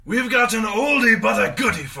We've got an oldie but a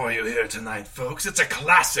goodie for you here tonight, folks. It's a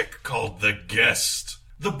classic called The Guest.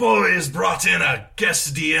 The boys brought in a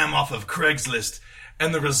guest DM off of Craigslist,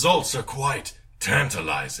 and the results are quite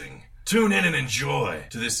tantalizing. Tune in and enjoy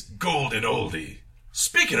to this golden oldie.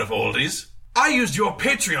 Speaking of oldies, I used your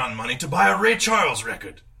Patreon money to buy a Ray Charles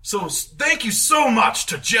record. So thank you so much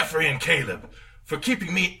to Jeffrey and Caleb for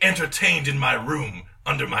keeping me entertained in my room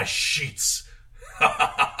under my sheets.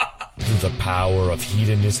 Through the power of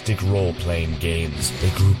hedonistic role-playing games, a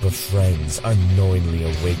group of friends unknowingly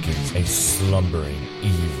awakens a slumbering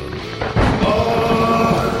evil.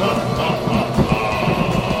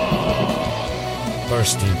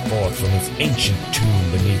 Bursting forth from its ancient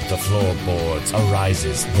tomb beneath the floorboards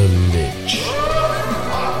arises the Lich.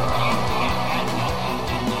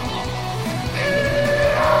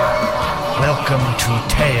 Welcome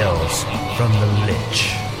to Tales from the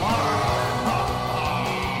Lich.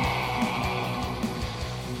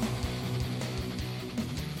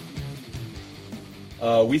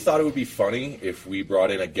 We thought it would be funny if we brought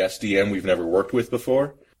in a guest DM we've never worked with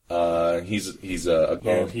before. He's a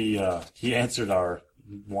Well, he answered our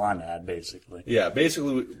WAN ad, basically. Yeah,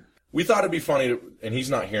 basically, we thought it'd be funny, and he's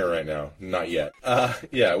not here right now, not yet.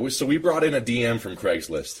 So we brought in a DM from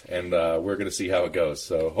Craigslist, and we're gonna see how it goes.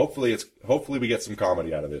 So hopefully we get some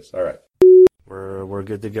comedy out of this. All right, We're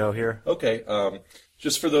good to go here. okay.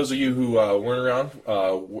 Just for those of you who weren't around,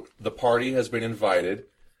 the party has been invited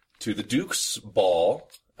to the Duke's ball.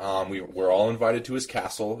 We're all invited to his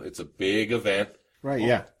castle. It's a big event. Right,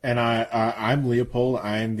 yeah. And I'm Leopold.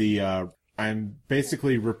 I'm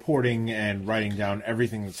basically reporting and writing down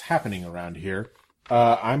everything that's happening around here.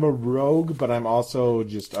 I'm a rogue, but I'm also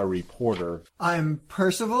just a reporter. I'm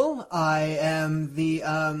Percival. I am the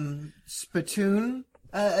spittoon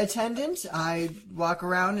attendant. I walk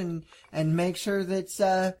around and make sure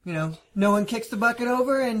that no one kicks the bucket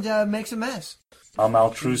over and makes a mess. I'm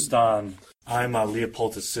Altrustan. I'm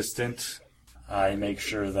Leopold's assistant. I make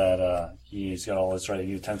sure that he's got all his writing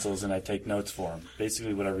utensils, and I take notes for him.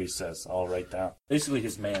 Basically, whatever he says, I'll write down. Basically,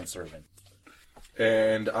 his manservant.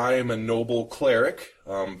 And I am a noble cleric,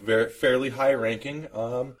 fairly high-ranking.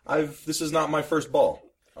 This is not my first ball.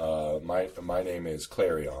 My name is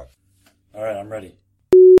Clarion. All right, I'm ready.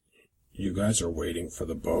 You guys are waiting for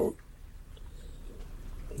the boat.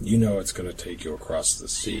 You know it's going to take you across the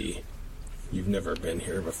sea. You've never been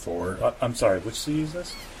here before. I'm sorry, which sea is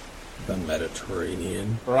this? The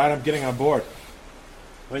Mediterranean. All right, I'm getting on board.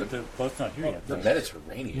 Wait, the boat's not here yet. The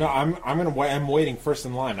Mediterranean? No, I'm waiting first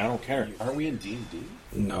in line. I don't care. Aren't we in D&D?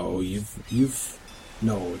 No,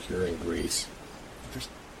 No, you're in Greece.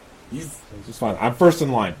 It's fine. I'm first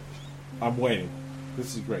in line. I'm waiting.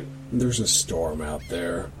 This is great. There's a storm out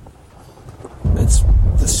there.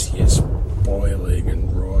 The sea is boiling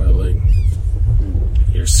and roiling.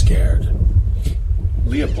 You're scared.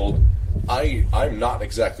 Leopold, I'm not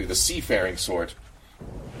exactly the seafaring sort.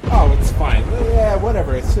 Oh, it's fine. Yeah,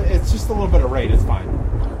 whatever. It's just a little bit of rain. It's fine.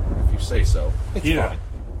 If you say so. It's fine.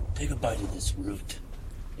 Take a bite of this root.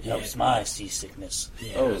 It helps my seasickness.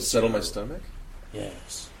 Yeah. Oh, settle my stomach?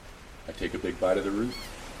 Yes. I take a big bite of the root.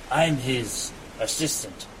 I'm his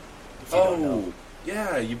assistant. If you don't know.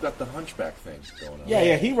 Yeah, you've got the hunchback thing going on.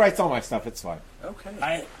 Yeah, he writes all my stuff. It's fine.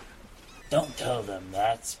 Okay. Don't tell them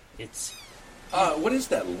that. It's what is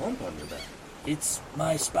that lump on your back? It's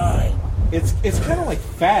my spine. It's kind of like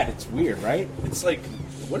fat. It's weird, right? It's like,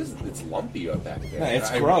 what is it? It's lumpy up back there. Yeah, it's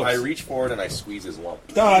gross. I reach forward and I squeeze his lump.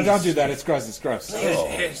 No, don't do that. It's gross. It's gross.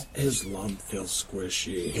 His lump feels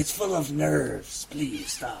squishy. It's full of nerves.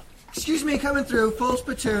 Please stop. Excuse me, coming through. Full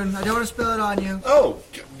spittoon. I don't want to spill it on you. Oh,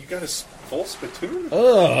 you got a full spittoon?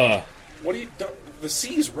 Ugh. What do you... The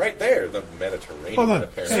sea's right there, the Mediterranean, Hold on.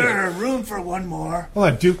 apparently. Sir, room for one more. Hold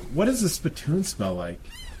on, Duke. What does the spittoon smell like?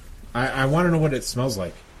 I want to know what it smells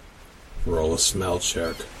like. Roll a smell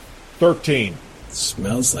check. 13. It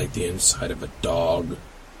smells like the inside of a dog.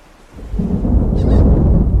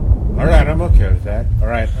 All right, I'm okay with that. All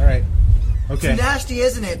right. Okay. It's nasty,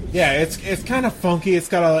 isn't it? Yeah, it's kind of funky. It's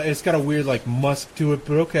got a weird like musk to it,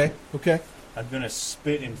 but okay. I'm gonna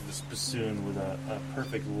spit into the spittoon with a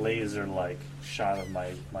perfect laser-like shot of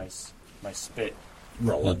my spit.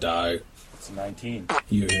 Roll a die. It's a 19.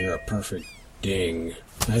 You hear a perfect ding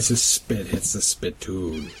as his spit hits the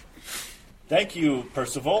spittoon. Thank you,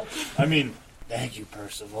 Percival. Thank you,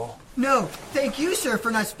 Percival. No, thank you, sir,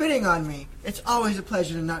 for not spitting on me. It's always a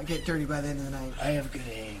pleasure to not get dirty by the end of the night. I have good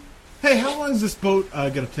aim. Hey, how long is this boat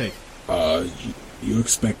gonna take? You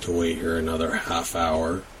expect to wait here another half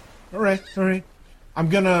hour. All right. I'm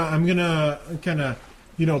gonna kind of,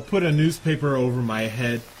 put a newspaper over my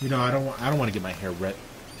head. I don't want to get my hair wet.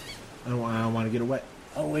 I don't want to get it wet.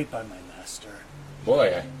 I'll wait by my master.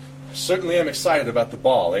 Boy, I certainly am excited about the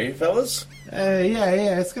ball, eh, fellas?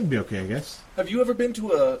 Yeah, it's gonna be okay, I guess. Have you ever been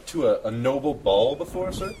to a noble ball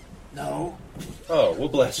before, sir? No. Oh, well,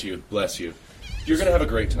 bless you. You're gonna have a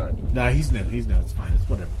great time. Nah, he's new. It's fine. It's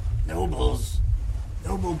whatever. Nobles.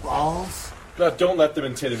 Noble balls. God, don't let them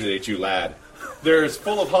intimidate you, lad. They're as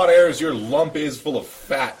full of hot air as your lump is full of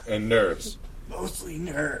fat and nerves. Mostly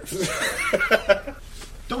nerves.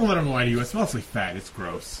 Don't let him lie to you. It's mostly fat. It's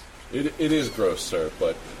gross. It is gross, sir,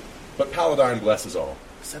 but Paladine blesses all.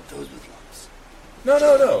 Except those with lumps.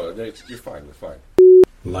 No. You're fine. We're fine.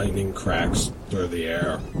 Lightning cracks through the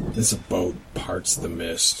air as a boat parts the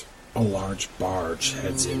mist. A large barge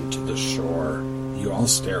heads into the shore. You all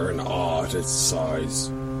stare in awe at its size.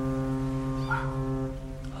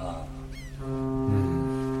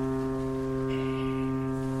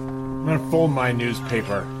 I'm gonna fold my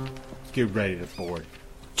newspaper. Let's get ready to board.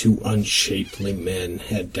 Two unshapely men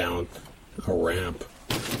head down a ramp.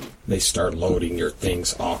 They start loading your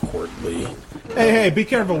things awkwardly. Hey, be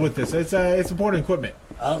careful with this. It's important equipment.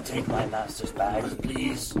 I'll take my master's bags,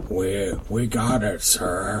 please. We got it,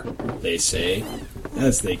 sir, they say,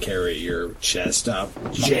 as they carry your chest up,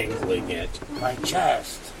 jangling it. My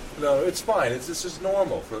chest. No, it's fine. This is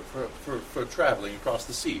normal for traveling across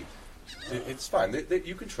the sea. It's fine.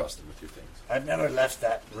 You can trust them with your things. I've never left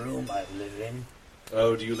that room I live in.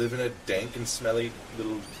 Oh, do you live in a dank and smelly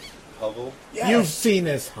little hovel? Yes. You've seen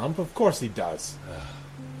his hump. Of course he does.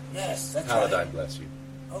 Yes, that's Paladine right. bless you.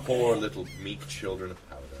 Okay. Poor little meek children of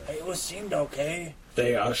Paladine. It seemed okay.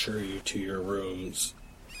 They usher you to your rooms,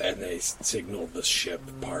 and they signal the ship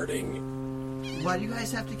parting. Why do you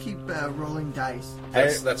guys have to keep rolling dice?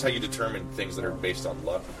 That's how you determine things that are based on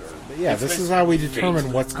luck. Yeah, this is how we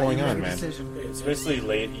determine what's going on, man. It's basically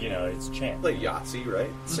late, it's chance. Play Yahtzee, right?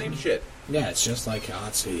 Same shit. Yeah, it's just like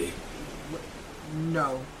Yahtzee.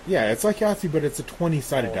 No. Yeah, it's like Yahtzee, but it's a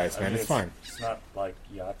 20-sided dice, man. It's fine. It's not like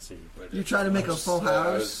Yahtzee, but You try to make a full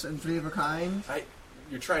house and three of a kind?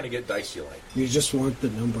 You're trying to get dice you like. You just want the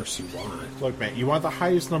numbers you want. Look, man, you want the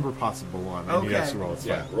highest number possible on any Okay. dice roll. It's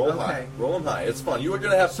Yeah, fine. roll Okay. high. Roll them high. It's fun. You are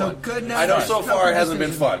going to have So fun. good now. I know so Couple far it hasn't been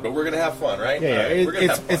decisions. fun, but we're going to have fun, right? Yeah, All right, we're gonna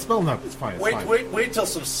have fun. it's building up. It's fine. It's fine. Wait till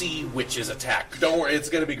some sea witches attack. Don't worry, it's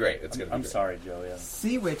going to be great. It's going to be I'm great. sorry, Joe. Yeah.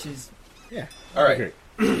 Sea witches. Yeah. All right.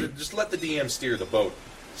 Okay. Just let the DM steer the boat,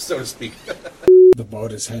 so to speak. The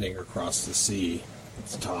boat is heading across the sea.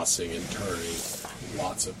 It's tossing and turning.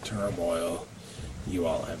 Lots of turmoil. You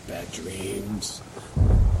all have bad dreams.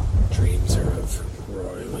 Dreams are of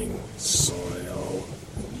roiling soil,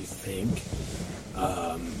 you think.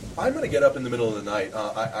 I'm going to get up in the middle of the night.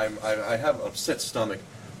 I have upset stomach.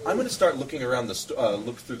 I'm going to start looking around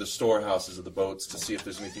look through the storehouses of the boats to see if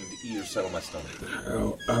there's anything to eat or settle my stomach.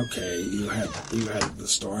 Oh, okay. You had the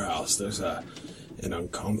storehouse. There's an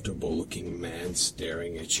uncomfortable-looking man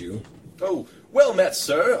staring at you. Oh, well met,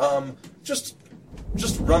 sir.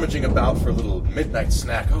 Just rummaging about for a little midnight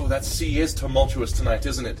snack. Oh, that sea is tumultuous tonight,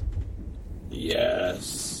 isn't it?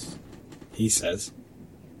 Yes, he says.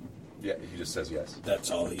 Yeah, he just says yes. That's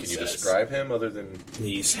all he Can says. you describe him other than...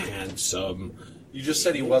 He's handsome. You just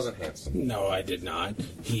said he wasn't handsome. No, I did not.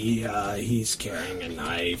 He's carrying a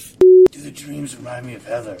knife. Do the dreams remind me of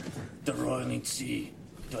Heather? The roiling sea.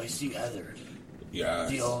 Do I see Heather? Yeah.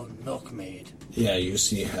 The old milkmaid. Yeah, you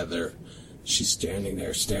see Heather. She's standing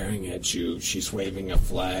there staring at you. She's waving a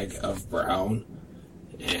flag of brown.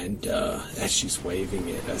 And as she's waving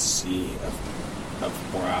it, a sea of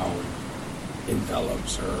brown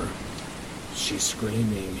envelops her. She's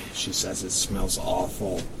screaming. She says it smells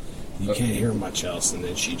awful. You can't hear much else, and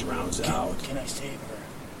then she drowns out. Can I save her?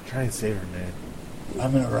 Try and save her, man.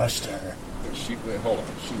 I'm gonna rush to her. Hold on.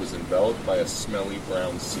 She was enveloped by a smelly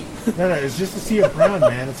brown sea. No, it's just a sea of brown,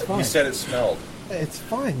 man. It's fine. He said it smelled. It's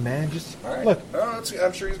fine, man. Just All right. look. Oh,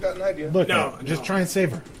 I'm sure he's got an idea. Look, No, man, just no. try and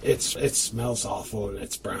save her. It smells awful, and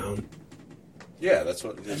it's brown. Yeah, that's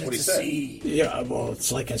what he It's a said. sea. Yeah, well,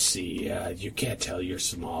 it's like a sea. You can't tell you're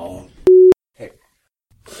small. Hey,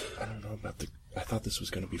 I don't know about I thought this was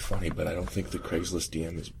going to be funny, but I don't think the Craigslist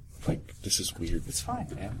DM is this is weird. It's fine,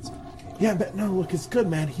 man. Yeah, but no, look, it's good,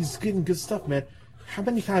 man. He's getting good stuff, man. How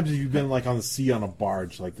many times have you been on the sea on a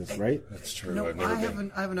barge like this, right? That's true. No, I've never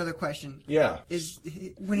been. I have another question. Yeah.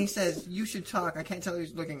 When he says you should talk, I can't tell who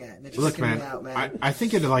he's looking at. And it's Look, freaking man, me out, man. I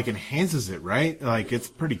think it enhances it, right? It's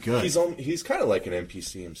pretty good. He's kind of like an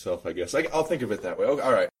NPC himself, I guess. I'll think of it that way. Okay,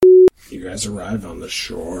 all right. You guys arrive on the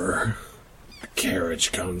shore. A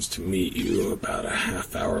carriage comes to meet you about a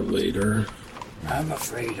half hour later. I'm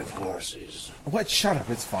afraid of horses. What? Shut up.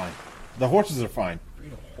 It's fine. The horses are fine.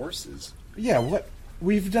 Horses. Yeah, what?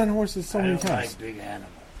 We've done horses so I many don't times. like big animals.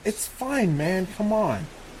 It's fine, man. Come on.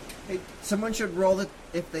 Hey, someone should roll it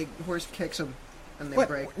if the horse kicks them and they What?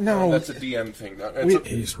 break. No. That's a DM thing.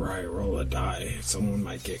 He's right. Roll a die. Someone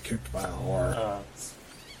might get kicked by a horse.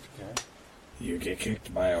 Okay. You get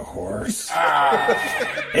kicked by a horse.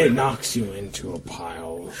 It knocks you into a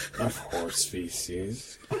pile of horse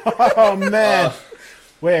feces. Oh, man.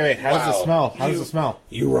 Wait. How does it Wow. smell? How does it smell?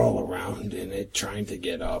 You roll around in it trying to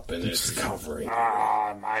get up, and it's covering.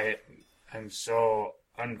 I'm so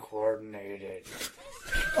uncoordinated.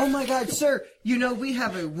 Oh my God, sir! You know we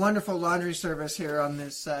have a wonderful laundry service here on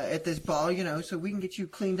this at this ball. You know, so we can get you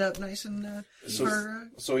cleaned up nice and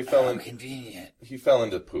So he fell Convenient. He fell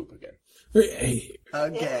into poop again. Hey,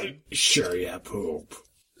 again. sure, yeah, poop.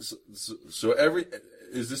 So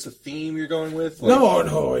is this a theme you're going with?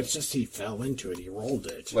 No, it's just he fell into it. He rolled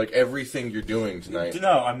it. Like everything you're doing tonight.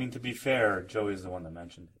 No, I mean, to be fair, Joey's the one that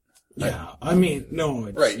mentioned it. Yeah, I mean, no.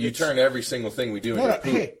 Right, you turn every single thing we do into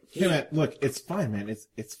poop. Hey, man, look, it's fine, man.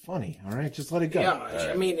 It's funny, all right? Just let it go. Yeah,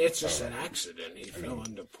 I mean, it's just an accident. He fell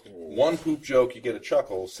into pool. One poop joke, you get a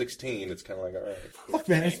chuckle. 16, it's kind of like, all right. Look,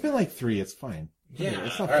 man, it's been like 3. It's fine. Yeah.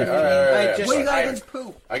 It's not All right, 15. all right. What do you got against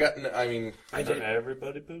poop? I mean,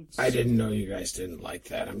 Everybody boots. I didn't know you guys didn't like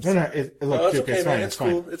that. I'm No, look, it's Duke, okay, it's man. fine. It's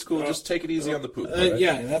cool. It's cool. Just take it easy on the poop. all right?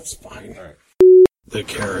 Yeah, that's fine. All right. The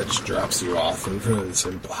carriage drops you off in front of this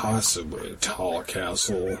impossibly tall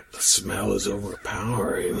castle. The smell is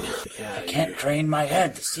overpowering. Yeah, I can't drain my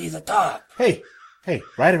head to see the top. Hey,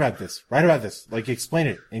 write about this. Like, explain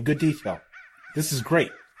it in good detail. This is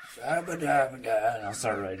great. And I'll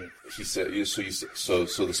start writing. He said, so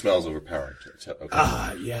the smell's overpowering.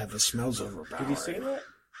 Okay. yeah, the smell's overpowering. Did he say that?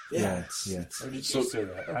 Yeah. Or did So- you say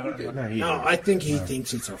that? I don't know. No, he No, didn't. I think he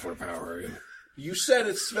thinks it's overpowering. You said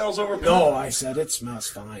it smells overpowering. No, I said it smells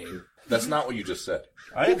fine. That's not what you just said.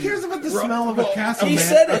 Who cares about the smell of a castle, he man?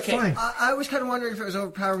 said it. That's Okay. fine. I was kind of wondering if it was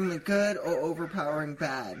overpoweringly good or overpowering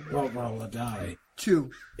bad. Well, roll a die.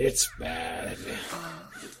 2. It's bad.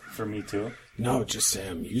 For me, too? No, just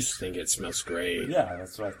Sam. You think it smells great. Yeah,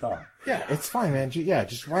 that's what I thought. Yeah, it's fine, man. Yeah,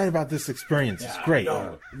 just write about this experience. It's Yeah, great.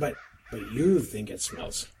 No, but you think it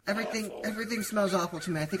smells. Everything smells awful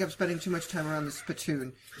to me. I think I'm spending too much time around the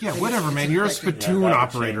spittoon. Yeah, I think whatever, it's man. You're a infected. spittoon that would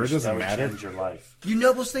operator. change- It doesn't that would matter. change your life. You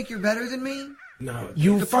nobles think you're better than me? No,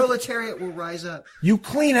 The proletariat will rise up. You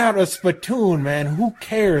clean out a spittoon, man. Who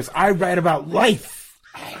cares? I write about life.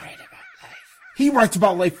 He writes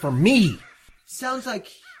about life for me. Sounds like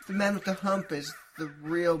the man with the hump is the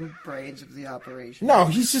real brains of the operation. No,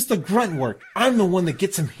 he's just the grunt work. I'm the one that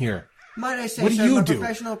gets him here. Might I say What do so, you my do?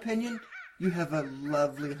 professional opinion? You have a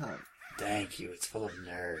lovely hump. Thank you. It's full of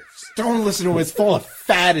nerves. Don't listen to him. It's full of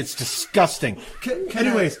fat. It's disgusting. Can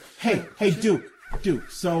Anyways, hey, Duke.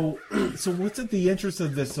 So what's at the entrance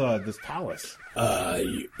of this palace?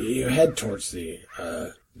 you head towards the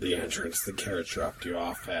entrance. The carriage dropped you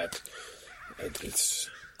off at. It's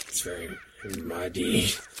very muddy.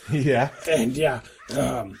 Yeah. And yeah,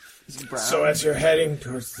 so as you're heading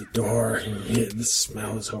towards the door, the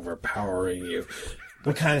smell is overpowering you.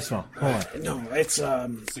 What kind of smell? Hold on. No, it's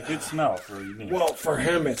It's a good smell for you. well, for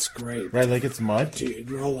him it's great. Right, like it's mud? Dude,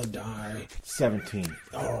 roll a die. 17.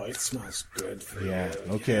 Oh, it smells good for Yeah.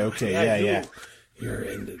 you. Okay. Yeah. You're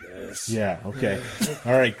into this. Yeah. Okay.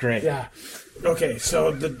 All right. Great. Yeah. Okay,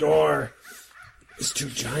 so the door is 2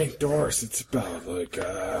 giant doors. It's about like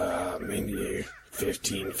maybe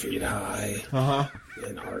 15 feet high.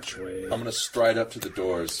 An archway. I'm gonna stride up to the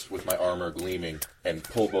doors with my armor gleaming and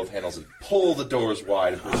pull both handles and pull the doors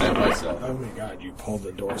wide and present myself. Oh my god, you pull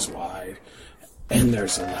the doors wide, and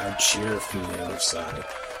there's a loud cheer from the other side.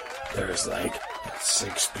 There's like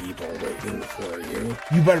 6 people waiting for you.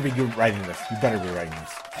 You better be writing this.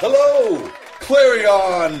 Hello!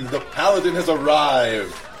 Clarion! The paladin has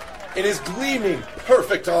arrived! In his gleaming,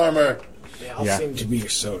 perfect armor! They all Yeah. seem to be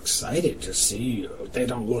so excited to see you. They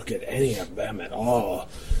don't look at any of them at all.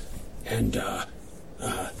 And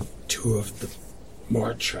 2 of the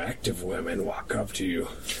more attractive women walk up to you.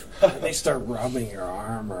 They start rubbing your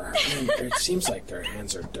armor. And it seems like their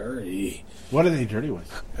hands are dirty. What are they dirty with?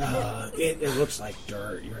 It looks like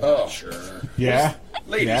dirt. You're Oh. not sure. Yeah.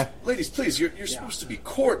 Ladies, Yeah. ladies, please, you're supposed to be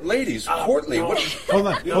court ladies, courtly. no. What? Hold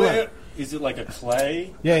on. Is it like a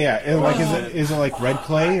clay? Yeah. Is it like red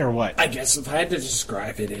clay or what? I guess if I had to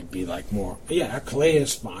describe it, it'd be like more. Yeah, clay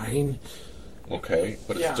is fine. Okay,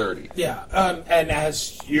 but it's Yeah. dirty. Yeah, and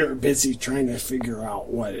as you're busy trying to figure out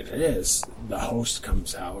what it is, the host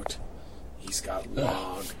comes out. He's got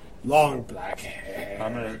long black hair.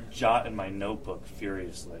 I'm gonna jot in my notebook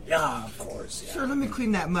furiously. Yeah, of course. Yeah. Sure, let me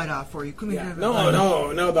clean that mud off for you. Come Yeah. here.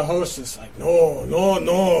 No. The host is like,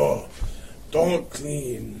 no. Don't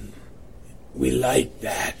clean. We like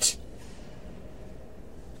that.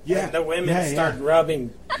 Yeah. And the women start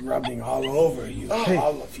rubbing all over you,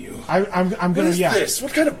 all of you. I'm What gonna is yeah. this?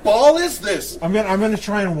 What kind of ball is this? I'm gonna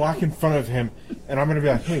try and walk in front of him, and I'm gonna be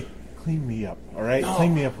like, "Hey, clean me up, all right? No.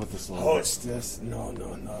 Clean me up with this little bit." Hostess, no.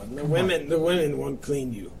 The women won't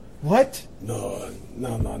clean you. What? No,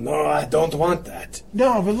 I don't want that.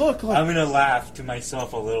 No, but look, I'm gonna laugh to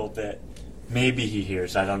myself a little bit. Maybe he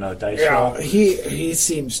hears. I don't know. Dice Yeah, roll. he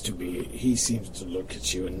seems to look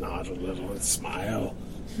at you and nod a little and smile.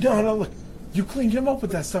 no, look. You cleaned him up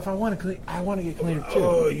with that stuff. I want to get cleaned up too.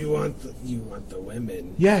 Oh, you want the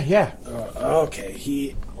women? Yeah.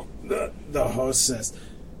 Okay. The host says,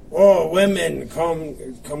 "Oh, women, come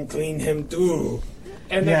clean him too,"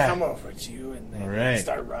 and they Yeah. come over to you and they All right.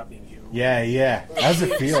 start rubbing you. Yeah. How's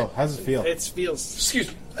it feel? It feels. Excuse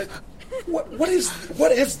me. What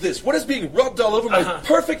is this? What is being rubbed all over my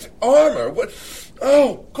perfect armor? What?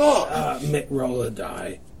 Oh God! Roll a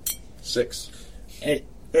die. 6.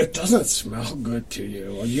 It doesn't smell good to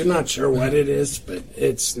you. Well, you're not sure what it is, but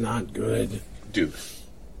it's not good. Dude,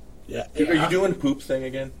 Yeah. are you doing poop thing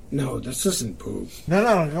again? No, this isn't poop. No,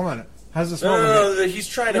 come on. How's it smell? No, he's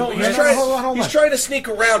trying to. No, he's hold on. He's trying to sneak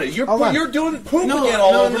around it. Hold on. You're doing poop No, again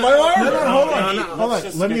all no, over no, my armor. Hold on. no. Hold on.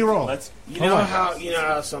 Just Let me get- roll. let's- You Hold know on.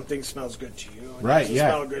 how something smells good to you, and Right, doesn't yeah.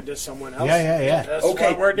 smell good to someone else. Yeah. That's Okay,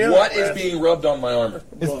 what we're doing. what is being rubbed on my armor?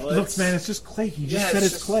 Look, man, it's just clay. He just said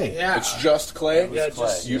it's clay. Yeah, It's just clay. Yeah, It's clay.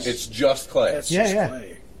 It's just clay. It's Yeah, just yeah.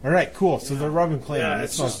 clay. All right, cool. So they're rubbing clay Yeah, on it. It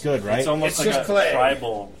it's smells just- good, right? It's almost It's like just a clay.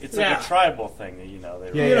 tribal. It's like Yeah. a tribal thing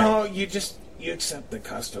that they Yeah, You know, you accept the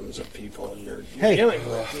customs of people you're Hey. dealing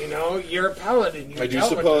with. You know, you're a paladin. I do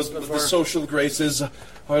dealt with suppose this the before. social graces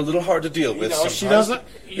are a little hard to deal with. know, sometimes. she doesn't-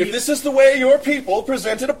 If this is the way your people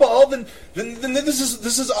presented a ball, then this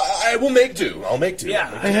is. I will make do. I'll make do. Yeah,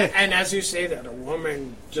 Hey. and as you say that, a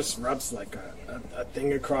woman just rubs like a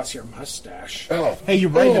thing across your mustache. Oh. Hey, you're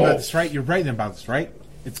writing about this, right? You're writing about this, right?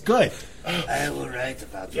 It's good. I will write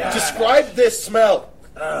about that. Yeah. Describe this smell.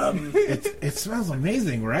 It smells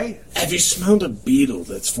amazing, right? Have you smelled a beetle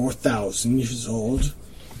that's 4,000 years old?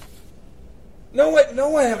 No,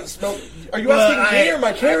 I haven't smelled. Are you asking me or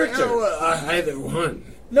my character? Either one.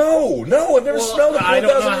 No, I've never smelled a I don't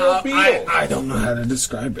know 4,000-year-old how. beetle. I don't know how to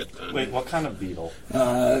describe it. Then. Wait, what kind of beetle?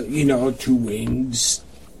 You know, 2 wings.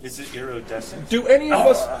 Is it iridescent? Do any of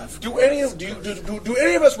us? Do any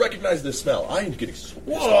of us recognize this smell? I am getting so pissed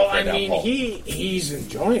Well, off right I now, mean, Paul. he's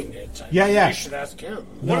enjoying it. Yeah. You should ask him.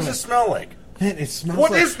 What does it smell like? Man, it smells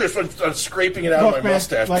What like... is this? I'm scraping it out Look, of my man,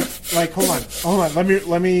 mustache. like, hold on.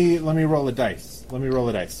 Let me roll a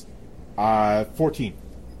dice. 14.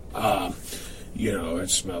 You know, it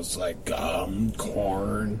smells like gum,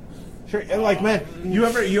 corn. Sure, like, man, you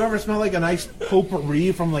ever smell like a nice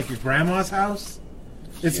potpourri from like your grandma's house?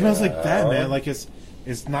 It smells like that, man. Like it's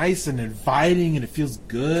nice and inviting and it feels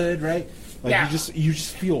good, right? Like Yeah. you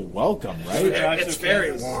just feel welcome, right? It's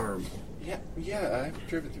very warm. yeah, I've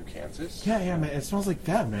driven through Kansas. Yeah, man. It smells like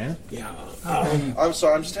that, man. Yeah. I'm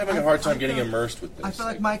sorry, I'm just having a hard time getting immersed with this. I feel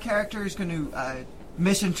like my character is going to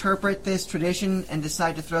misinterpret this tradition and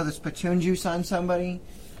decide to throw the spittoon juice on somebody.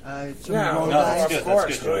 So Yeah, roll no, dice. that's of good, course.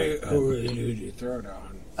 that's good. Who did you throw it on?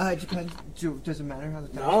 It depends. Does it matter how the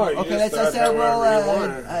dice No, roll? you Okay, just let's say I throw it roll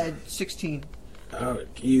however you want. 16.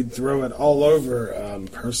 You throw it all over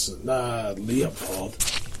Leopold.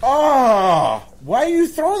 Oh, why are you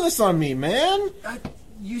throwing this on me, man?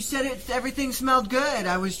 You said everything smelled good.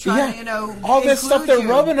 I was trying to, all this stuff include they're you.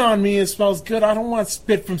 rubbing on me, it smells good. I don't want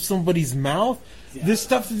spit from somebody's mouth. This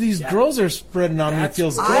stuff that these girls are spreading on me That's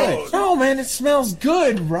feels gross. good. No, man, it smells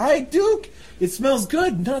good, right, Duke? It smells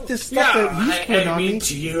good, not this stuff that he's putting on me.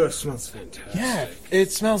 to you, it smells fantastic. Yeah,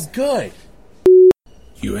 it smells good.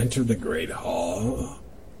 You enter the great hall.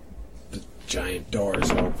 The giant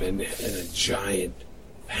doors open, and a giant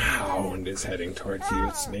hound is heading towards you.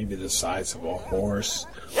 It's maybe the size of a horse.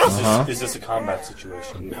 Is this a combat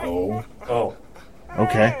situation? No. Oh,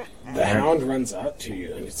 Okay. The hound runs out to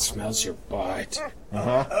you, and it smells your butt.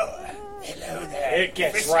 Uh-huh. Hello there. It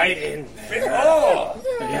gets right in there. Oh!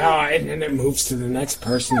 Yeah, and then it moves to the next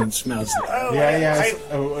person and smells it. Yeah.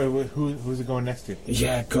 Who's it going next to?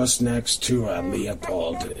 Yeah, it goes next to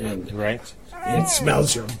Leopold, and Right? it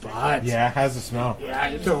smells your butt. Yeah, how's it smell?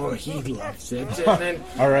 Yeah, no, he loves it. And then,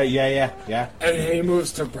 All right, yeah. and then he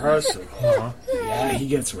moves to person. Uh-huh. Yeah, he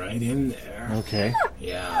gets right in there. Okay.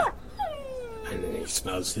 Yeah. And then he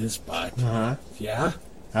smells his butt. Uh-huh. Yeah?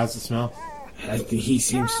 How's it smell? He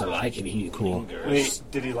seems to like it. He Cool. lingers. wait,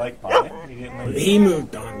 did he like mine? He didn't like He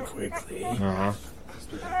moved on quickly. Uh-huh.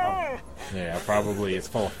 Yeah, probably. It's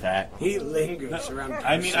full of fat. He lingers around.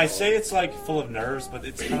 I mean, I say it's like full of nerves, but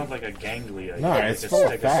it's kind of like a gangly. No, it's full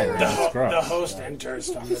of fat. The host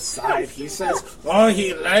enters from the side. He says, "Oh,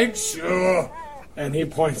 he likes you," and he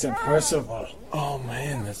points at Percival. Oh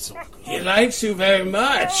man, that's so good. He likes you very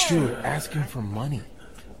much. Dude, asking for money.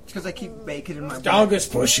 It's because I keep bacon in my Dog is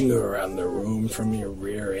pushing you around the room from your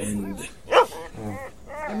rear end.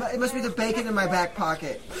 It must be the bacon in my back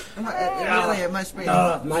pocket. Really, it must be.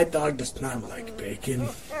 My dog does not like bacon.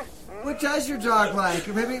 What does your dog like?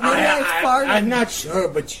 Maybe it's farting. I'm not sure,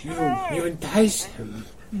 but you entice him.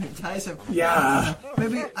 Entice him. Yeah.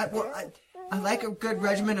 Maybe I like a good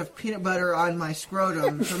regimen of peanut butter on my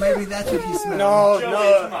scrotum, so maybe that's what he smells.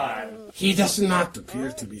 No. He does not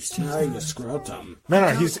appear to be smelling the scrotum. No,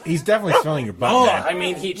 he's definitely smelling your butt. Oh, man. I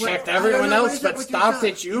mean, he checked I don't everyone know. else but stopped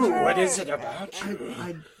at you. What is it about you?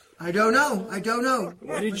 I don't know. I don't know.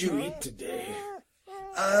 What did you eat today?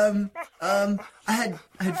 I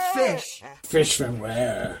had fish. Fish from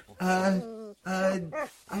where? I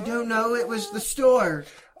don't know. It was the store.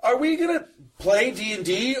 Are we gonna play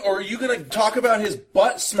D&D, or are you gonna talk about his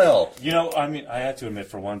butt smell? You know, I mean, I have to admit,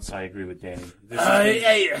 for once, I agree with Danny.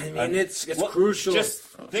 It's crucial. Just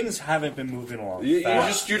things haven't been moving along.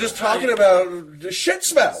 You're just talking about the shit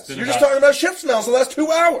smells. You're just talking about shit smells the last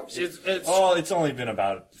 2 hours. It's only been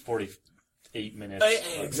about 48 minutes.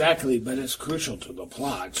 Exactly, but it's crucial to the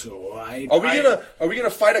plot. So Are we gonna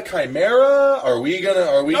fight a chimera? Are we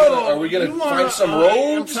gonna find some I'm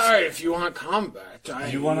roads? sorry if you want combat. Do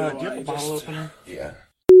you have a bottle opener? Yeah.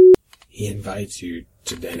 He invites you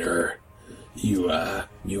to dinner. You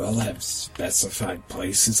all have specified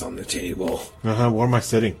places on the table. Where am I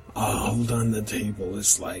sitting? Hold on, the table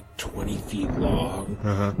is like 20 feet long.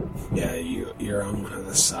 Yeah, you're on one of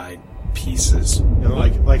the side pieces. And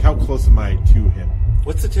like how close am I to him?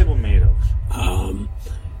 What's the table made of?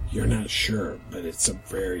 You're not sure, but it's a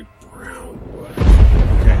very brown wood.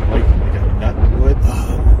 Okay, like a nut wood?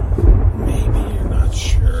 Maybe you're not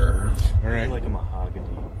sure. All right. Like a mahogany.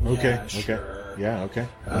 Okay. Yeah, Okay. sure. Yeah. Okay.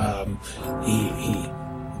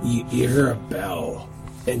 You hear a bell,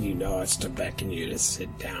 and you know it's to beckon you to sit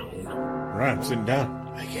down. Right. I'm sitting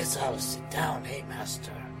down. I guess I'll sit down, hey,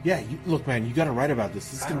 master. Yeah. Look, man. You got to write about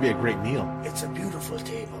this. This is gonna be a great meal. It's a beautiful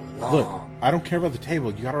table, long. Look, I don't care about the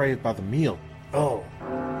table. You got to write about the meal. Oh,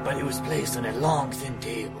 but it was placed on a long, thin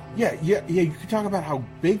table. Yeah. You can talk about how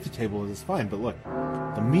big the table is. It's fine, but look,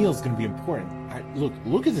 the meal's gonna be important.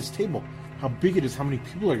 Look at this table. How big it is. How many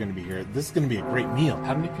people are gonna be here? This is gonna be a great meal.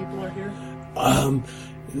 How many people are here?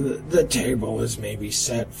 The table is maybe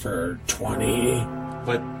set for 20.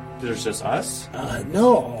 But there's just us?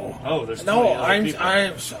 No. Oh, there's no. 20 other people.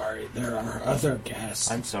 I'm sorry. There are other guests.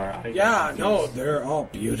 I'm sorry. They're all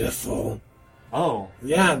beautiful. Oh.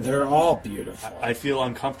 Yeah, they're all beautiful. I feel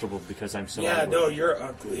uncomfortable because I'm so ugly. No, you're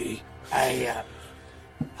ugly.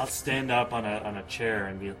 I'll stand up on a chair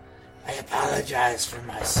and be. I apologize for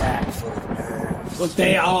my sack full of nerves. Look,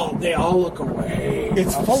 they all look away.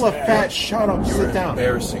 It's full of fat. Shut up. You're Sit down.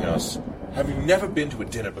 embarrassing us. Have you never been to a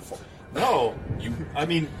dinner before? No.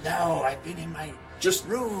 No, I've been in my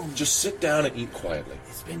room. Just sit down and eat quietly.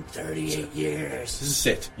 It's been 38 years.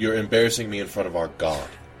 Sit. You're embarrassing me in front of our god.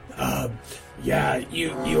 Yeah,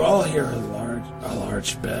 you all hear a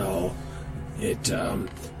large bell.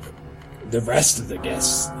 The rest of the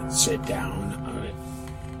guests sit down.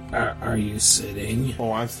 Are you sitting?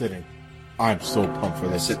 Oh, I'm sitting. I'm so pumped for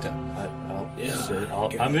this. Sit down.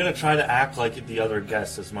 I'm gonna try to act like the other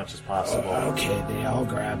guests as much as possible. Okay, they all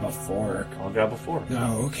grab a fork. I'll grab a fork.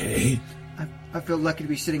 Oh, okay. I feel lucky to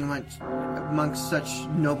be sitting amongst such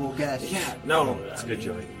noble guests. Yeah, no, That's good,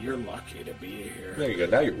 Joey. You're lucky to be here. There you go.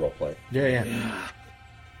 Now you're role playing. Yeah.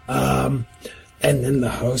 And then the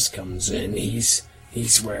host comes in. He's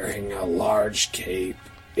wearing a large cape.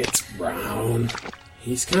 It's brown.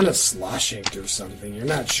 He's kind of sloshing through something. You're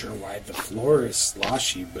not sure why the floor is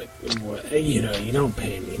sloshy, but you don't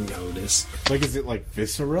pay any notice. Like, is it like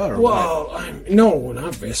viscera or Well, no,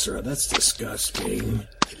 not viscera. That's disgusting.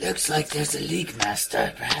 It looks like there's a leak,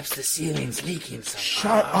 master. Perhaps the ceiling's leaking something.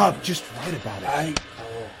 Shut up. Just write about it.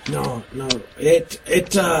 No.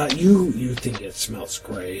 You think it smells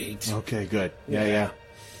great. Okay, good. Yeah.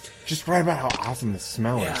 Just write about how awesome the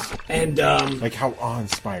smell is. And Like how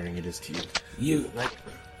awe-inspiring it is to you.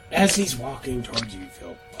 As he's walking towards you,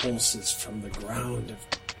 feel pulses from the ground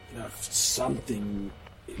of something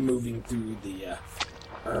moving through the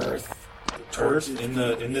earth. Earth in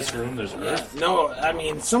this room. There's earth. No, I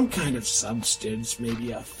mean some kind of substance,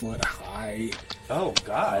 maybe a foot high. Oh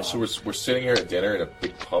gosh. So we're sitting here at dinner in a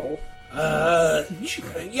big puddle?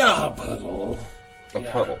 Yeah, a puddle. of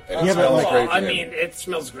puddle. And Yeah, it but smells like- great to I him. mean, it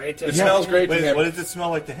smells great to It him. smells great to Wait, him. what does it smell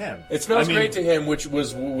like to him? It smells I mean, great to him, which we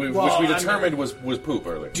determined was poop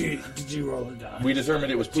earlier. Did you roll a die? We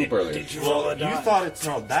determined it was poop earlier. Did you roll a die? You thought it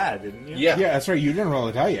smelled bad, didn't you? Yeah, Yeah, that's right. You didn't roll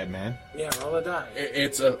it out yet, man. Yeah, roll a die.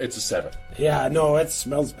 it's a 7. Yeah, no, it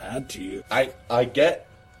smells bad to you. I get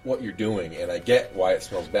what you're doing, and I get why it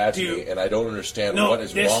smells bad to me, and I don't understand No, what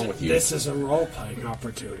is wrong with you. This is a role-playing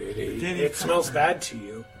opportunity. Danny, It smells bad to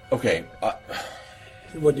you. Okay,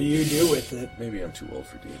 What do you do with it? maybe I'm too old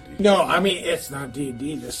for D&D. No, I mean, it's not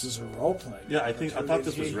D&D. This is a role-playing. Yeah, I thought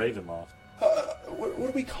this was Ravenloft. What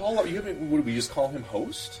do we call him? Would we just call him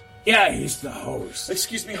host? Yeah, he's the host.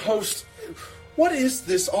 Excuse me, host. What is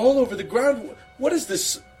this all over the ground? What is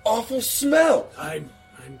this awful smell? I'm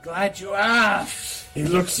glad you asked. He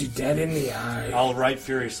looks you dead in the eye. I'll write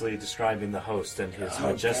furiously describing the host and his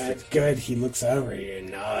majestic. Good. He looks over you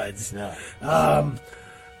and nods. Yeah.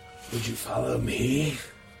 Would you follow me?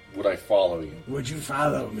 Would I follow you? Would you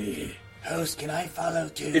follow me? Host, can I follow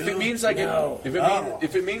too? If it means I can, No.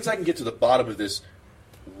 if it means I can get to the bottom of this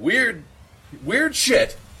weird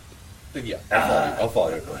shit, then yeah, I'll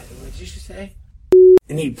follow you. What did you say?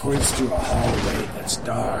 And he points to a hallway that's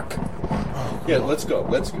dark. Yeah, let's go.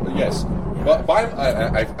 Yes. But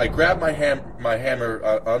I grab my hammer,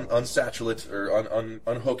 unsatchel it or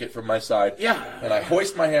unhook it from my side. Yeah. And I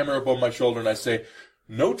hoist my hammer above my shoulder and I say,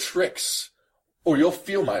 "No tricks, or you'll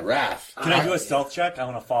feel my wrath." Can I do a stealth check? I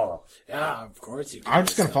want to follow. Yeah, of course you can. I'm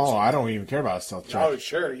just gonna follow. I don't even care about a stealth check. Oh,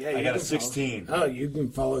 sure. Yeah, I you got a can 16. Follow. Oh, you can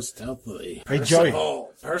follow stealthily. Hey, Joey.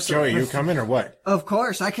 Personal. Joey, you coming or what? Of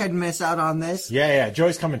course, I could miss out on this. Yeah.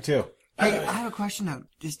 Joey's coming too. Hey, I have a question now.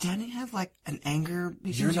 Does Danny have like an anger?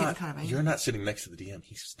 He's getting kind of angry. You're not sitting next to the DM.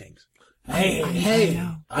 He stinks. Hey,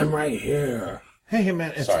 know. I'm right here. Hey,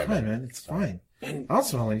 man, it's Sorry, fine, man. man. It's fine. And I don't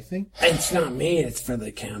smell anything. it's not me, it's for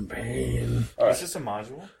the campaign. All right. Is this a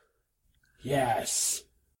module? Yes.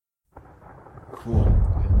 Cool.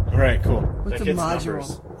 All right, cool. What's That a gets module?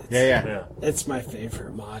 numbers. Yeah. Yeah. It's my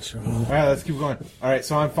favorite module. All right, let's keep going. All right,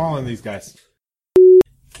 so I'm following these guys.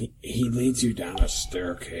 He leads you down a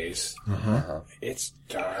staircase. Uh-huh. It's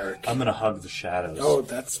dark. I'm gonna hug the shadows. Oh,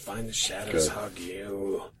 that's fine. The shadows Good. hug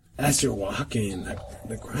you. As you're walking,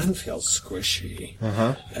 the ground feels squishy.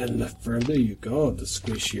 Uh-huh. And the further you go, the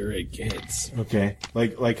squishier it gets. Okay.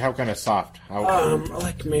 Like how kind of soft? How?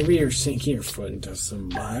 Like maybe you're sinking your foot into some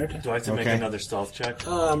mud. Do I have to make Okay. another stealth check?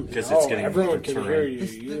 Because it's getting everyone can hear terrain. you.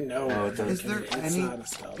 You know. Oh, it does. Is there It's any? not a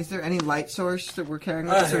stealth. Is there any light source that we're carrying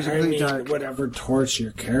with us, or is it I completely mean, dark? whatever torch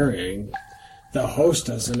you're carrying, the host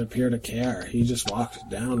doesn't appear to care. He just walks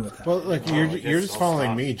down with it. Well, like you're I guess just I'll following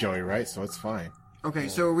stop. me, Joey, right? So it's fine. Okay,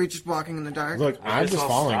 so are we just walking in the dark? Look, I'm guess just I'll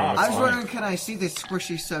following stop. him. I It's was fine. wondering, can I see this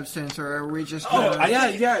squishy substance, or are we just? Oh, Gonna...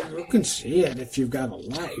 yeah, you can see it if you've got a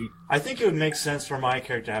light. I think it would make sense for my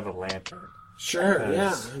character to have a lantern. Sure,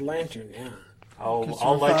 Yes. yeah, a lantern, yeah. I'll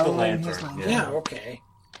we're light the following his lantern. lantern. Yeah, okay.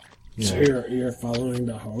 So you're following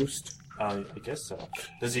the host? I guess so.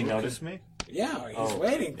 Does he notice me? Yeah, he's Oh.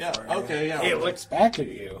 waiting Yeah, for you. okay, yeah. He looks back at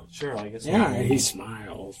you. Sure, I guess. Yeah, and he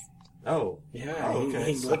smiles. Oh. Yeah, Oh,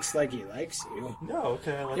 okay. he looks like he likes you. No,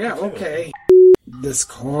 okay. I like Yeah, it too. okay. This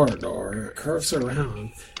corridor curves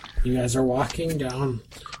around. You guys are walking down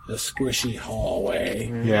the squishy hallway.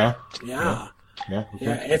 Yeah. Yeah. Yeah. Okay.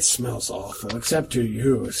 Yeah, it smells awful, except to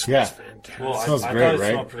you. It smells Yeah. fantastic. Well, I Smells thought great, it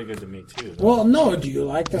right? smelled pretty good to me too. Well, no, do you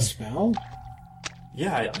like the smell?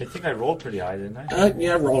 Yeah, I think I rolled pretty high, didn't I?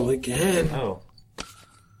 Yeah, roll again. Oh.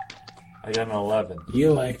 I got an 11.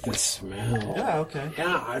 You like the smell. Yeah, okay.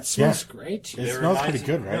 Yeah, it smells great to It you. smells reminds pretty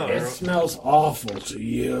good, me- right? no, It smells awful to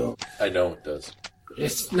you. I know it does. It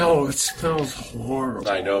smells horrible.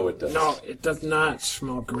 I know it does. No, it does not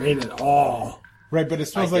smell great at all. Right, but it I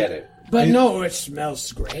smells like. get it. But no, it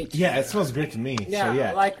smells great. Yeah, it smells great to me. Yeah, So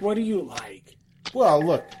yeah. like, what do you like? Well,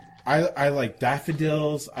 look, I like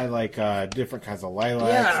daffodils. I like different kinds of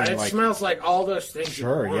lilacs. Yeah, and it like, smells like all those things.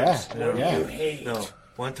 Sure, at yeah, once. What yeah. do you hate? No.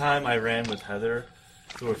 One time I ran with Heather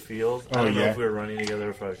through a field. I Oh, don't know yeah. if we were running together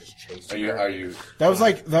or if I was just chasing her. Are you? That was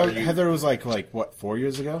like Are you- Heather was like what 4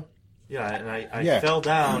 years ago? Yeah, and I Yeah. fell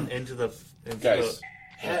down into the... Guys.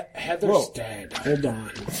 Heather's Whoa. dead. Hold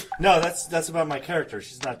on. No, that's about my character.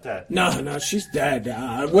 She's not dead. No, she's dead.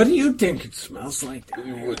 What do you think it smells like?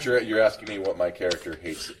 What you're asking me what my character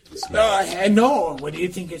hates the smell. No. What do you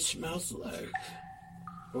think it smells like?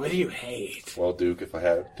 What do you hate? Well, Duke, if I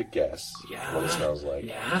had to guess Yeah. what it smells like,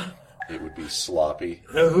 Yeah. it would be sloppy,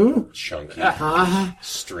 Ooh. chunky, Uh-huh.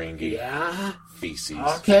 stringy Yeah. feces.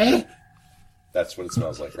 Okay. That's what it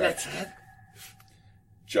smells like, right? That's it.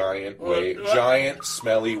 Giant, giant,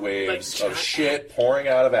 smelly waves of shit pouring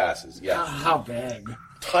out of asses. Yeah, How big?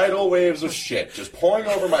 tidal waves of shit just pouring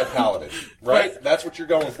over my paladin, right? That's what you're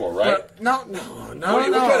going for, right? No.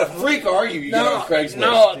 What kind of freak are you? You get on Craigslist.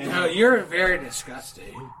 No, you're very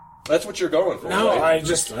disgusting. That's what you're going for, No, right? I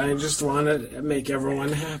just want to make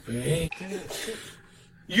everyone happy.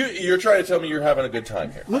 You're trying to tell me you're having a good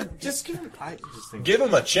time here. Look, Just give him. Give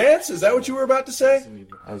him a chance? Is that what you were about to say?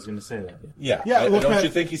 I was going to say that. Yeah. Yeah, look, don't man. you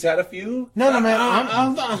think he's had a few? no, man.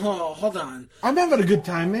 Hold on. I'm having a good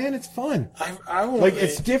time, man. It's fun. I won't. Like,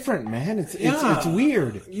 it's different, man. It's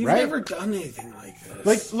weird, You've right? never done anything like this.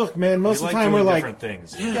 Like, look, man. Most We of the like time doing we're different like,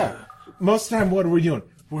 things. yeah. Most of the time, what are we doing?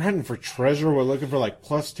 We're hunting for treasure. We're looking for like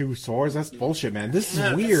 +2 swords. That's bullshit, man. This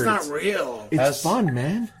is weird. It's not real. It's fun,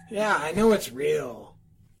 man. Yeah, I know it's real.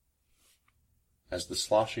 As the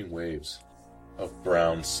sloshing waves of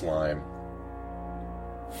brown slime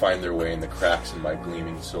find their way in the cracks in my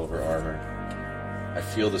gleaming silver armor, I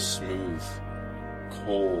feel the smooth,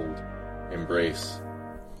 cold embrace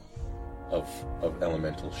of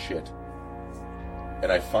elemental shit.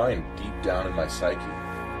 And I find deep down in my psyche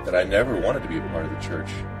that I never wanted to be a part of the church,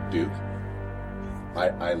 Duke.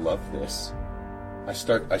 I love this. I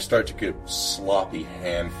start to get sloppy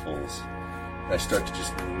handfuls. And I start to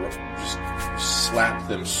just slap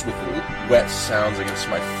them with wet sounds against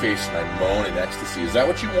my face, and I moan in ecstasy. Is that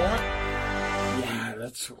what you want? Yeah,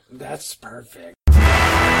 that's perfect.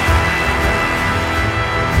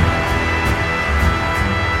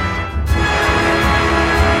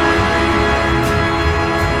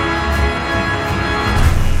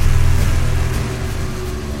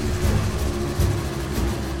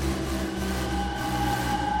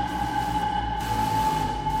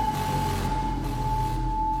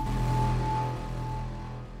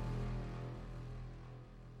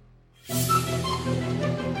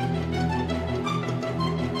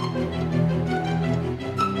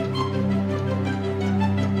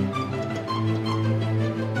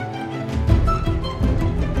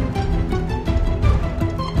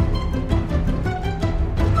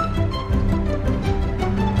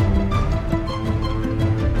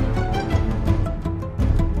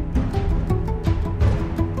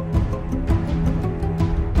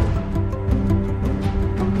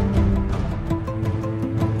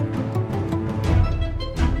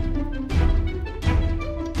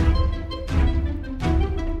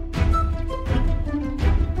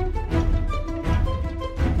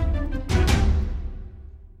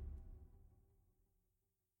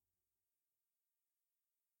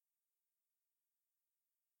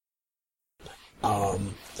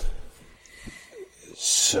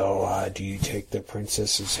 So, do you take the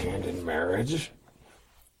princess's hand in marriage?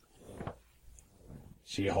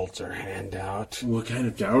 She holds her hand out. What kind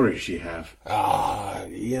of dowry does she have?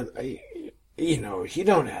 You know, you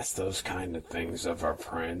don't ask those kind of things of our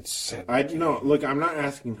prince. Look, I'm not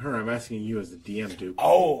asking her. I'm asking you as the DM, Duke.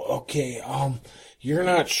 Oh, okay. You're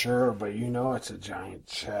not sure, but you know it's a giant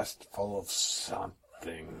chest full of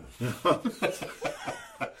something.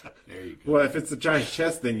 There you go. Well, if it's a giant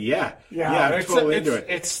chest, then yeah, I'm totally into it.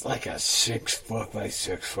 It's like a 6 foot by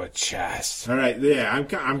 6 foot chest. All right, yeah,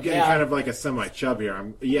 I'm getting kind of like a semi-chub here.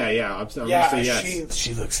 I'm gonna say yes.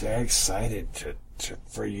 She looks very excited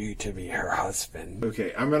for you to be her husband.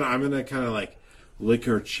 Okay, I'm gonna kind of like lick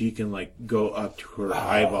her cheek and like go up to her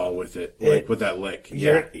eyeball with it, like with that lick.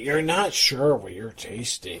 You're not sure what you're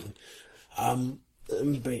tasting,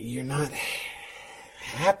 but you're not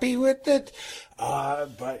happy with it.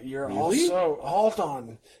 But you're also hold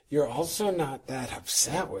on. You're also not that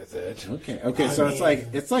upset with it. Okay. So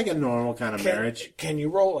it's like a normal kind of marriage. Can you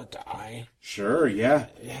roll a die? Sure. Yeah.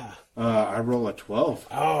 Yeah. I roll a 12.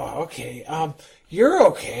 Oh, okay. You're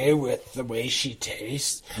okay with the way she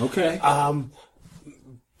tastes. Okay.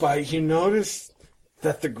 But you notice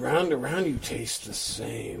that the ground around you tastes the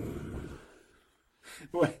same.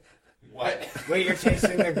 What? Wait, you're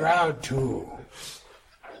tasting the ground too.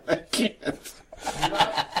 I can't.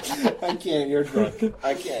 I can't. You're drunk.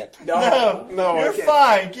 I can't. No, You're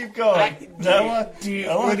fine. Keep going.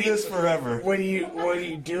 I want this forever. What do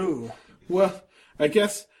you do? Well, I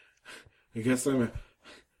guess I'm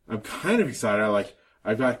kind of excited.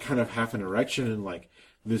 I've got kind of half an erection, and like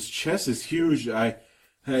this chest is huge. I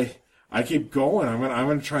keep going. I'm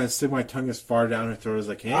gonna try and stick my tongue as far down her throat as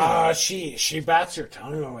I can. She bats her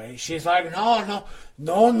tongue away. She's like, no.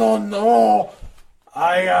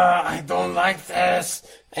 I don't like this.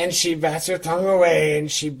 And she bats her tongue away, and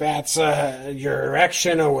she bats your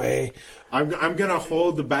erection away. I'm gonna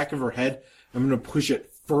hold the back of her head. I'm gonna push it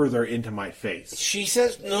further into my face. She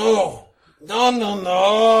says, no,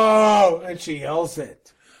 and she yells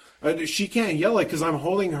it. She can't yell it because I'm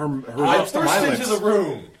holding her lips to my lips. Into the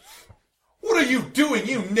room. What are you doing,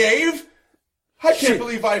 you knave? I can't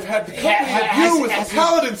believe I've had the company of you with a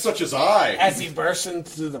paladin such as I. As he bursts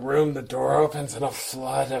into the room, the door opens and a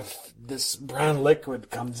flood of this brown liquid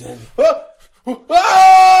comes in.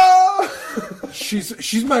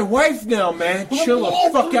 She's my wife now, man. Chill the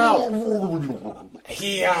fuck out.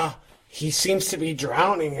 He seems to be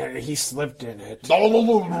drowning and he slipped in it.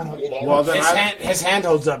 Well, then His hand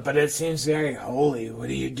holds up, but it seems very holy. What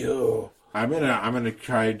do you do? I'm gonna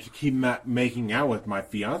try to keep making out with my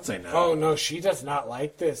fiance now. Oh no, she does not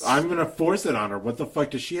like this. I'm gonna force it on her. What the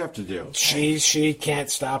fuck does she have to do? She can't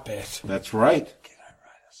stop it. That's right. Can I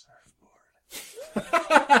ride a surfboard?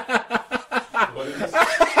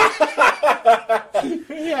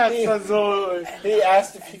 He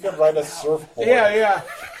asked if he could ride a surfboard. Yeah.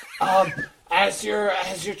 As you're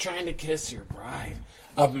trying to kiss your bride,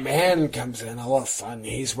 a man comes in all of a sudden.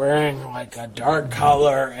 He's wearing like a dark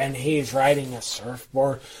color and he's riding a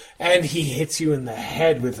surfboard and he hits you in the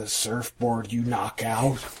head with a surfboard. You knock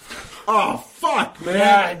out. Oh, fuck, man.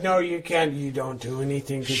 Yeah, no, you can't. You don't do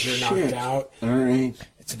anything because you're knocked out. All right.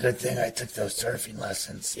 It's a good thing I took those surfing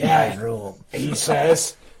lessons in Yeah. my room. He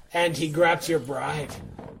says, and he grabs your bride.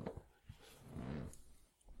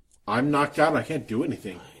 I'm knocked out. I can't do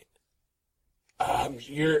anything.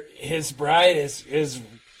 His bride is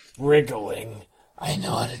wriggling. I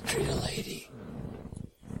know how to treat a lady.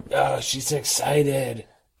 Oh, she's excited.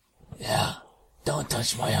 Yeah. Don't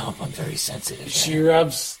touch my hump. I'm very sensitive. She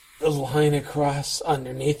rubs the line across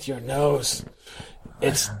underneath your nose.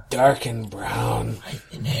 It's dark and brown. I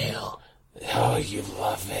inhale. Oh, you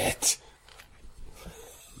love it.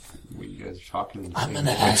 What, you guys are talking? I'm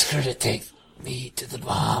gonna ask her to take me to the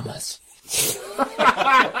Bahamas.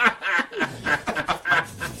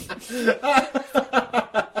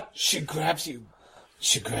 She grabs you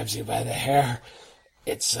by the hair.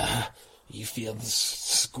 It's you feel the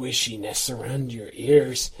squishiness around your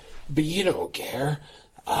ears, but you don't care.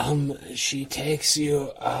 She takes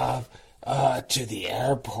you to the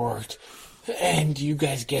airport, and you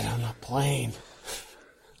guys get on a plane.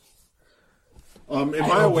 Am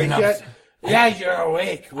I awake yet? Yeah, you're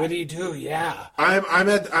awake. What do you do? Yeah. I'm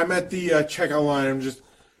at the checkout line. I'm just,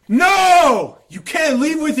 no! You can't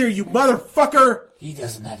leave with her, you motherfucker! He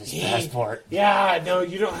doesn't have his passport. Yeah, no,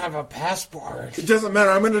 you don't have a passport. It doesn't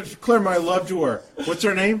matter. I'm gonna declare my love to her. What's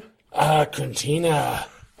her name? Quintina.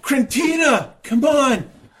 Quintina! Come on!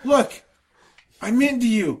 Look! I'm into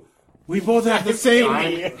you. We both have the same...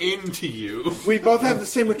 I'm into you. We both have the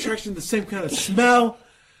same attraction, the same kind of smell.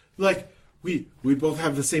 Like, we both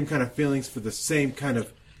have the same kind of feelings for the same kind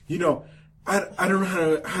of, I don't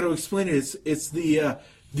know how to explain it. It's the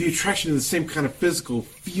attraction to the same kind of physical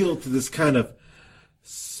feel to this kind of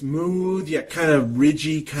smooth yet kind of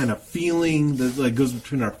ridgy kind of feeling that like goes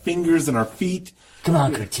between our fingers and our feet. Come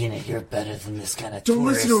on, Cortina, you're better than this kind of Don't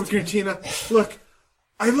tourist. listen to her, Cortina. Look,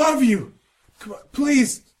 I love you. Come on,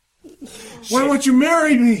 please. Why won't you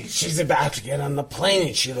marry me? She's about to get on the plane,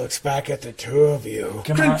 and she looks back at the two of you.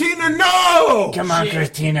 Come on, Cortina, no! come on,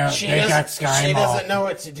 Cortina. They got Sky She Mall. doesn't know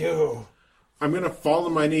what to do. I'm gonna fall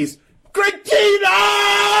on my knees. Cortina!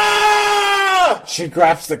 She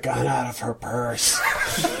grabs the gun out of her purse.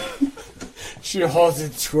 She holds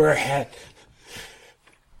it to her head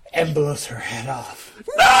and blows her head off.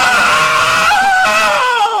 No!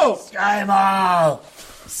 Sky Mall.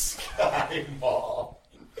 Sky Mall.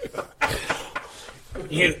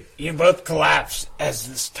 You both collapse as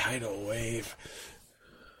this tidal wave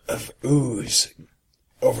of ooze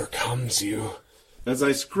overcomes you. As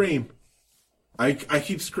I scream, I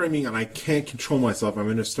keep screaming and I can't control myself. I'm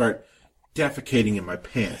going to start defecating in my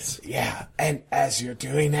pants. Yeah, and as you're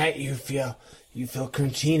doing that, you feel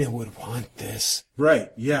Quintina would want this.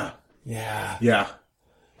 Right, yeah. Yeah. Yeah.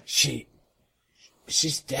 She's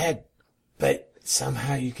dead, but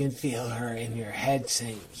somehow you can feel her in your head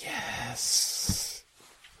saying yes.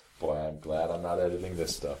 Boy, I'm glad I'm not editing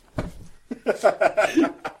this stuff.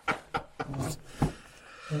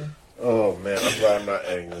 Oh, man, I'm glad I'm not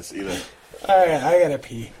editing this either. Alright, I gotta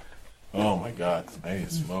pee. Oh, my God. I need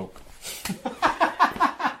to smoke.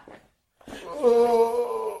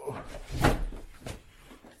 Oh.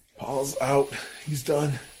 Paul's out. He's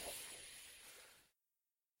done.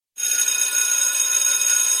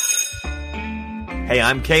 Hey,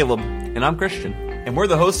 I'm Caleb. And I'm Christian. And we're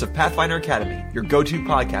the hosts of Pathfinder Academy, your go-to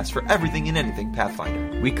podcast for everything and anything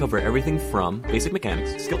Pathfinder. We cover everything from basic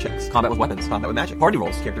mechanics, skill checks, combat with weapons, combat with magic, party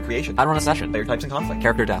roles, character creation, how to run a session, player types and conflict,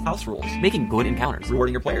 character death, house rules, making good encounters,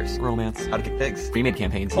 rewarding your players, romance, how to kick pigs, pre-made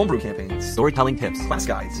campaigns, homebrew campaigns, storytelling tips, class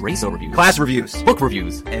guides, race overviews, class reviews, book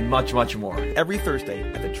reviews, and much, much more. Every Thursday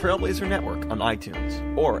at the Trailblazer Network on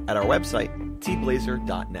iTunes or at our website,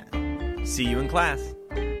 tblazer.net. See you in class.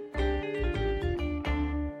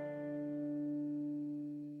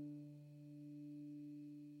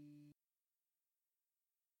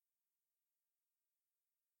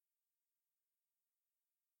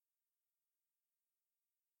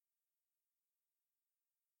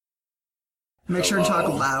 Make sure and talk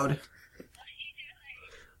loud.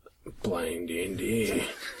 Playing D&D.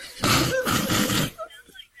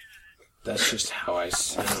 That's just how I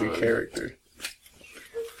sound. It's a character.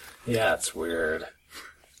 Yeah, it's weird.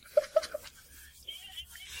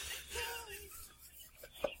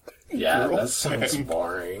 Yeah, that sounds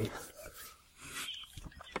boring.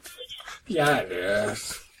 Yeah, it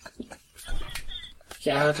is.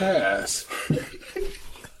 Yeah, it is.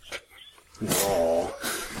 No.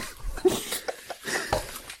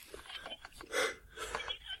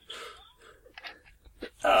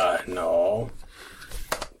 No.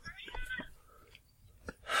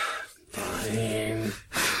 Fine.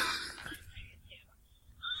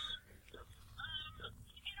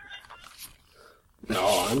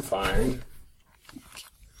 No, I'm fine.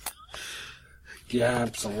 Yeah,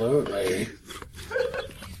 absolutely.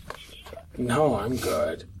 No, I'm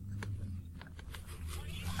good.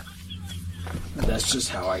 That's just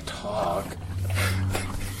how I talk.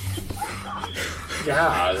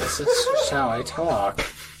 Yeah, this is just how I talk.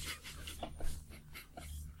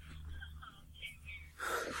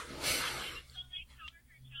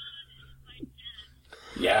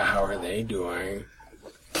 Yeah, how are they doing?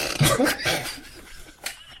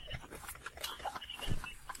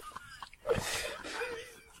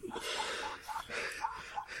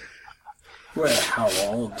 Wait, how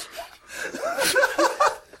old?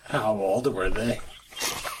 How old were they?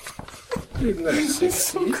 In their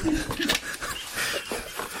 60s?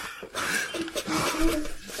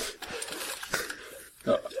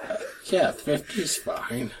 Yeah, 50's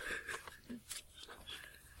fine.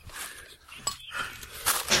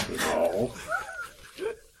 No.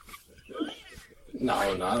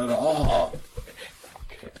 No, not at all.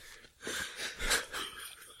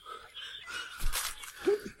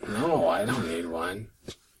 No, I don't need one.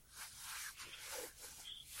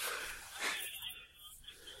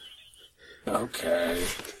 Okay.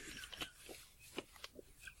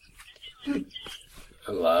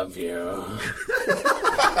 I love you.